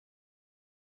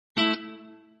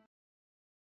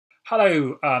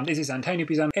Hello, this is Antonio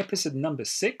Pizan, episode number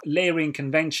 6, layering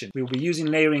convention. We'll be using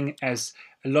layering as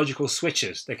logical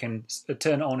switches that can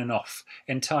turn on and off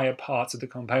entire parts of the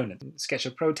component.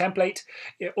 SketchUp Pro template,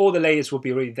 all the layers will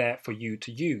be already there for you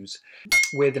to use.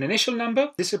 With an initial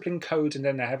number, discipline code, and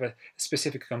then I have a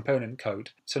specific component code.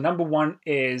 So number 1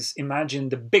 is imagine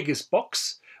the biggest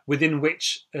box within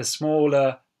which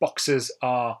smaller boxes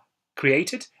are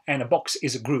created, and a box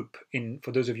is a group.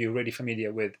 For those of you already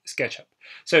familiar with SketchUp,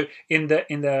 so in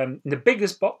the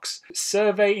biggest box,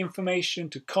 survey information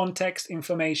to context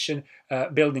information,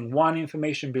 building 1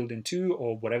 information, building 2,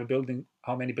 or whatever building,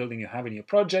 how many building you have in your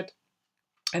project,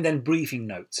 and then briefing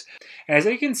notes. And as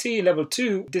you can see, level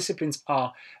 2 disciplines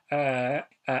are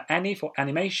ANI for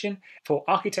animation, for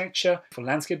architecture, for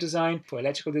landscape design, for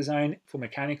electrical design, for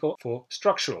mechanical, for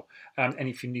structural. And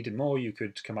if you needed more, you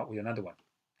could come up with another one.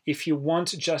 If you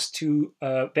want just to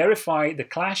verify the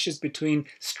clashes between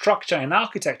structure and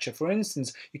architecture, for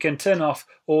instance, you can turn off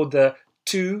all the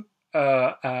 2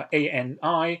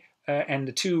 ANI and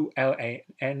the 2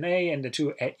 LANA and the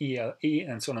 2 ELE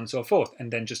and so on and so forth,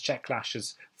 and then just check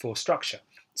clashes for structure.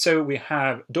 So we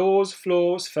have doors,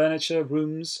 floors, furniture,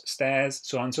 rooms, stairs,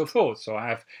 so on and so forth. So I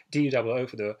have DOO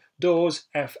for the doors,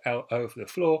 FLO for the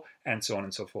floor, and so on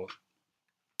and so forth.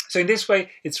 So in this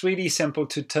way, it's really simple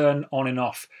to turn on and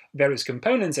off various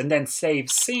components and then save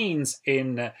scenes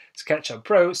in SketchUp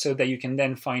Pro so that you can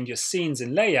then find your scenes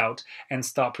in layout and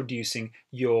start producing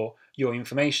your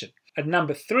information. At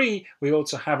number 3, we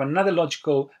also have another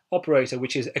logical operator,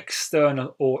 which is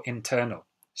external or internal.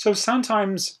 So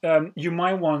sometimes you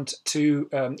might want to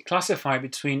classify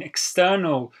between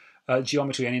external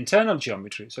geometry and internal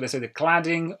geometry. So let's say the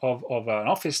cladding of an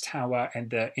office tower and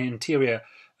the interior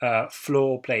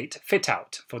floor plate fit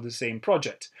out for the same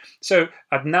project. So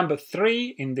at number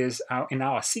 3 in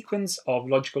our sequence of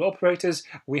logical operators,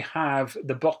 we have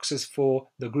the boxes for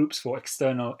the groups for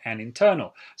external and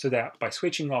internal. So that by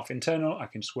switching off internal, I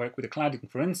can just work with the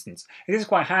cladding, for instance. It is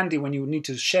quite handy when you need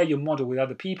to share your model with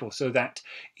other people, so that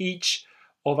each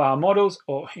of our models,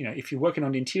 or if you're working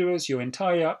on the interiors, your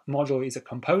entire model is a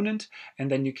component, and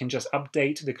then you can just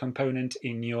update the component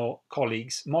in your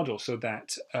colleague's model so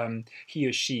that he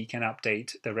or she can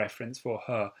update the reference for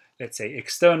her, let's say,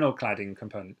 external cladding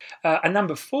component. At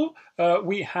number 4,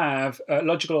 we have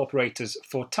logical operators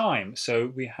for time.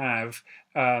 So we have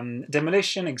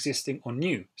demolition, existing, or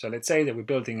new. So let's say that we're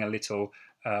building a little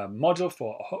model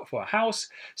for a house.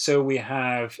 So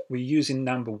we're using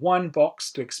number 1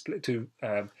 box to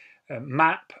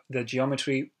map the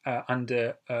geometry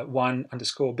under 1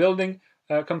 underscore building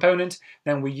component.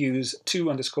 Then we use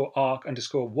 2 underscore arc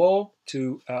underscore wall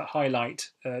to highlight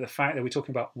the fact that we're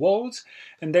talking about walls.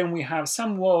 And then we have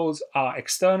some walls are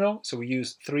external, so we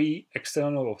use 3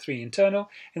 external or 3 internal.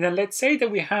 And then let's say that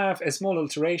we have a small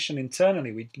alteration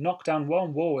internally. We knock down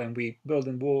one wall and we build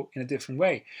a wall in a different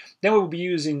way. Then we will be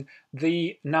using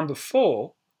the number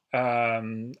 4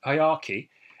 hierarchy.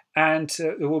 And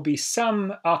there will be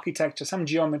some architecture, some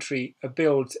geometry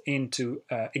built into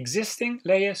existing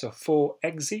layers of 4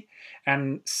 EXI,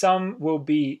 and some will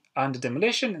be under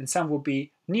demolition and some will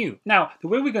be new. Now, the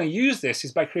way we're going to use this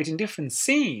is by creating different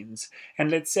scenes. And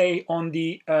let's say on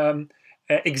the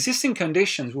existing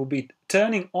conditions, we'll be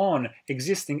turning on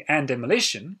existing and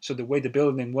demolition, so the way the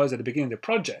building was at the beginning of the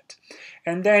project.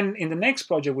 And then in the next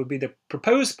project will be the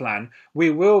proposed plan. We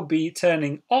will be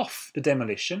turning off the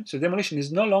demolition, so demolition is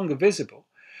no longer visible,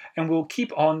 and we'll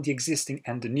keep on the existing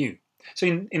and the new. So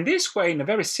in this way, in a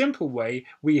very simple way,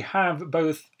 we have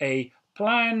both a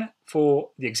plan for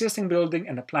the existing building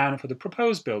and a plan for the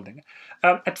proposed building.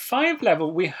 At 5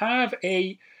 level, we have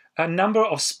a number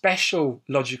of special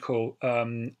logical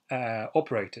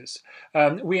operators.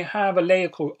 We have a layer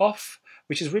called off,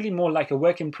 which is really more like a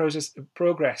work in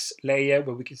progress layer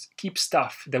where we can keep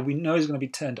stuff that we know is going to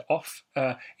be turned off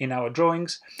in our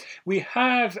drawings. We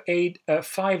have a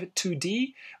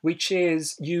 5-2D, which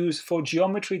is used for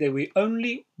geometry that we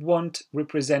only want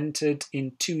represented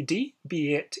in 2D,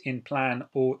 be it in plan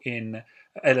or in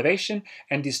elevation.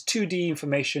 And this 2D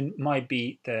information might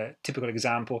be, the typical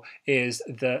example is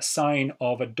the sign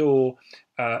of a door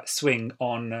swing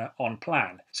on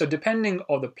plan. So depending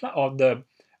on the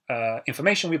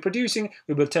information we're producing,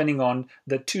 we'll be turning on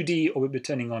the 2D or we'll be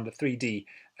turning on the 3D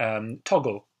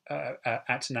toggle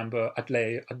at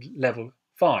level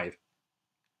 5.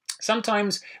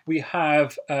 Sometimes we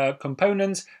have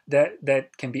components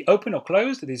that can be open or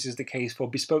closed. This is the case for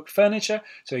bespoke furniture.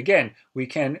 So again, we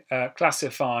can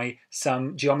classify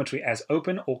some geometry as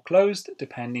open or closed,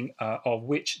 depending on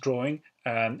which drawing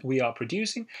we are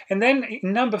producing. And then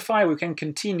in number 5, we can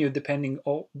continue depending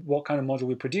on what kind of model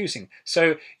we're producing.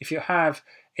 So if you have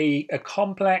a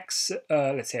complex,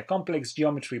 let's say a complex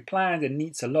geometry plan that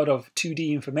needs a lot of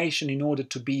 2D information in order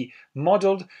to be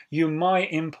modeled, you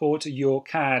might import your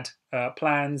CAD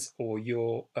plans or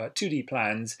your 2D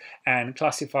plans and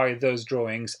classify those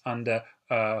drawings under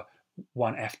 1F,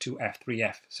 2F,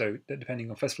 3F, so depending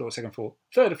on first floor, second floor,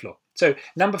 third floor. So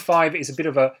number 5 is a bit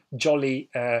of a jolly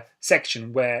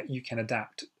section where you can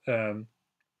adapt the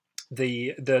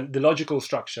logical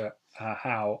structure,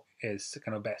 how is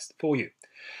kind of best for you.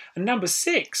 And number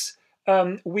 6,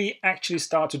 we actually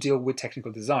start to deal with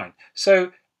technical design.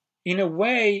 So in a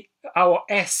way, our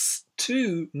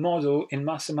S2 model in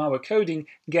muscle hour coding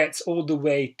gets all the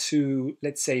way to,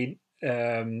 let's say,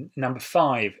 number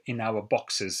 5 in our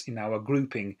boxes, in our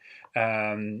grouping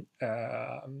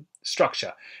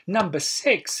structure. Number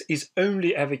 6 is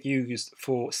only ever used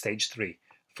for stage 3,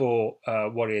 for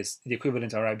what is the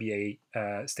equivalent RIBA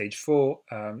stage 4,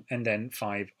 and then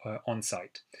 5 on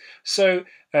site. So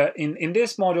in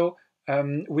this model,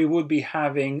 we would be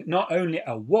having not only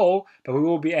a wall, but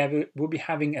we'll be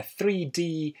having a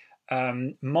 3D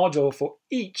model for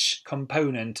each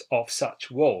component of such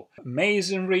wall.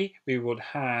 Masonry, we would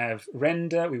have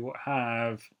render, we would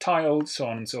have tiles, so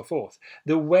on and so forth.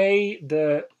 The way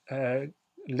the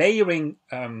layering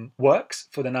works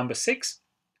for the number 6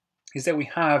 is that we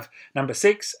have number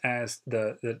 6 as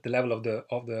the level of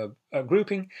the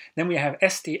grouping. Then we have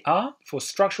STR for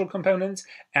structural components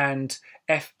and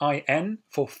FIN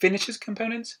for finishes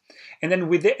components. And then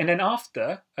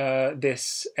after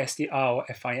this STR or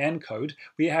FIN code,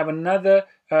 we have another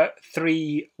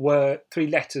 3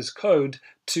 letters code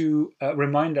to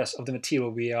remind us of the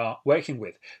material we are working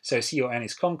with. So CON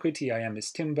is concrete, TIM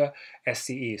is timber,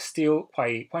 SCE is steel,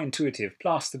 quite intuitive,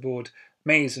 plasterboard,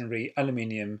 masonry,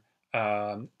 aluminium,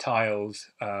 tiles,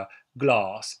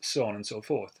 glass, so on and so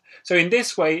forth. So in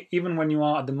this way, even when you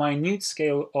are at the minute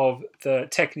scale of the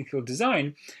technical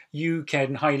design, you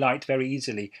can highlight very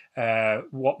easily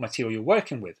what material you're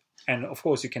working with. And of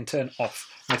course, you can turn off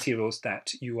materials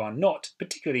that you are not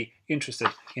particularly interested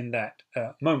in that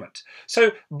moment.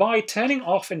 So by turning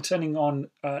off and turning on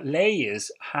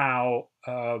layers, how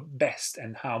best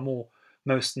and how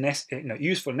most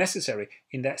useful, necessary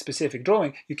in that specific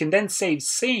drawing, you can then save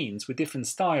scenes with different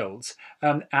styles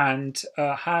and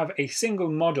have a single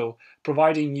model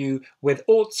providing you with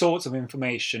all sorts of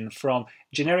information, from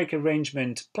generic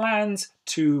arrangement plans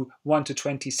to 1 to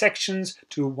 20 sections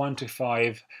to 1 to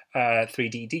 5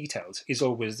 3D details. Is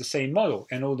always the same model,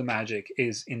 and all the magic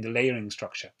is in the layering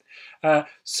structure. Maybe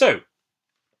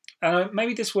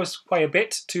this was quite a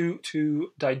bit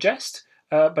to digest.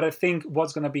 But I think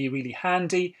what's going to be really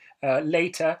handy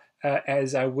later,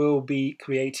 as I will be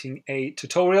creating a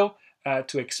tutorial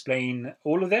to explain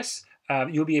all of this,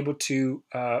 you'll be able to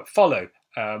follow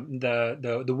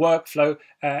the workflow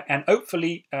and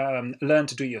hopefully learn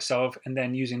to do it yourself, and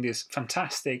then using this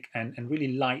fantastic and really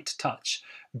light touch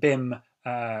BIM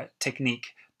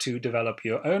technique to develop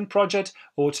your own project,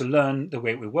 or to learn the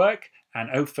way we work, and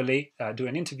hopefully do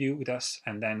an interview with us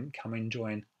and then come and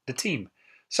join the team.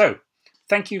 So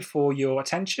thank you for your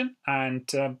attention,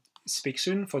 and speak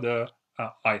soon for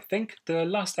I think, the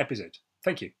last episode.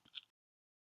 Thank you.